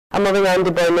Moving on,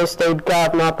 the Borno State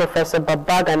Governor, Professor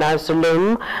Babagana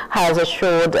Zulum, has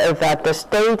assured that the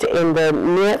state in the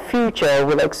near future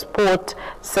will export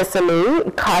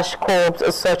sesame, cash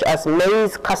crops such as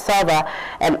maize, cassava,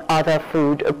 and other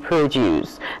food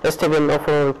produce. The Stephen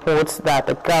Ofo reports that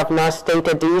the governor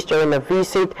stated this during a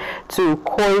visit to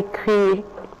Koiki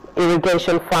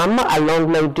irrigation farm along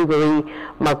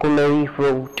Maiduguri-Magumeri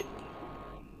Road.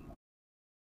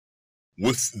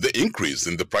 With the increase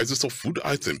in the prices of food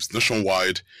items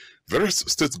nationwide, various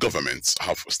state governments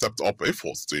have stepped up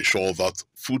efforts to ensure that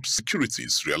food security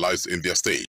is realized in their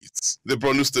states. The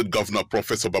Borno State Governor,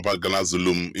 Professor Babagana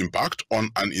Zulum, embarked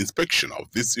on an inspection of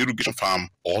this irrigation farm,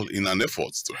 all in an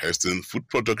effort to hasten food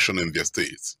production in their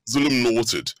states. Zulum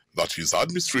noted that his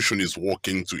administration is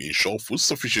working to ensure food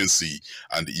sufficiency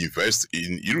and invest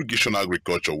in irrigation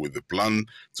agriculture with the plan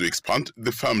to expand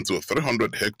the farm to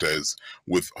 300 hectares,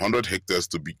 with 100 hectares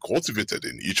to be cultivated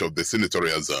in each of the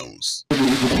senatorial zones.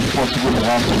 Another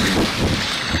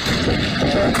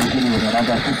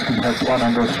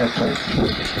 100 hectares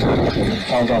in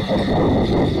southern Borno,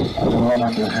 and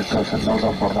 100 hectares in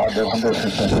northern Borno, and 100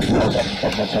 hectares in southern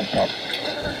Borno Central.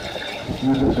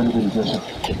 Using the irrigation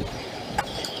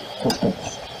systems.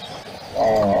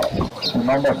 The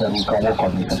number that we can work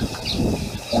on it.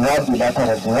 We have the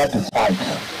laterals, we have the spikes.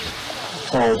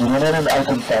 So the remaining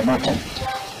items are not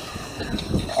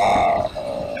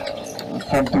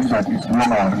something that is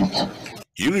beyond our reach.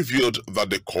 He revealed that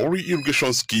the Kori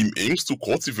irrigation scheme aims to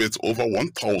cultivate over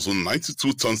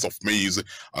 1,092 tons of maize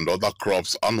and other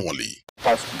crops annually.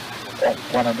 First,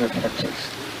 100 hectares.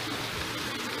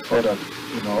 So that,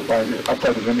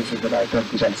 after the rainy season, I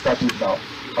think we shall start it now.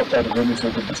 After the rainy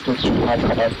season, the state should have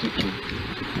capacity to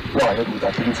go ahead with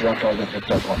at least 1,000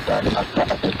 hectares on that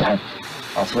at the time,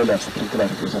 as well as sprinkler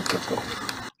irrigation system.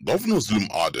 Governor Zulum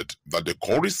added that the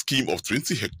Kori scheme of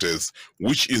 20 hectares,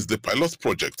 which is the pilot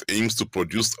project, aims to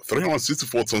produce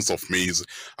 364 tons of maize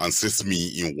and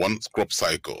sesame in one crop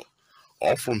cycle.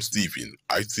 All from Stephen,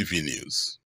 ITV News.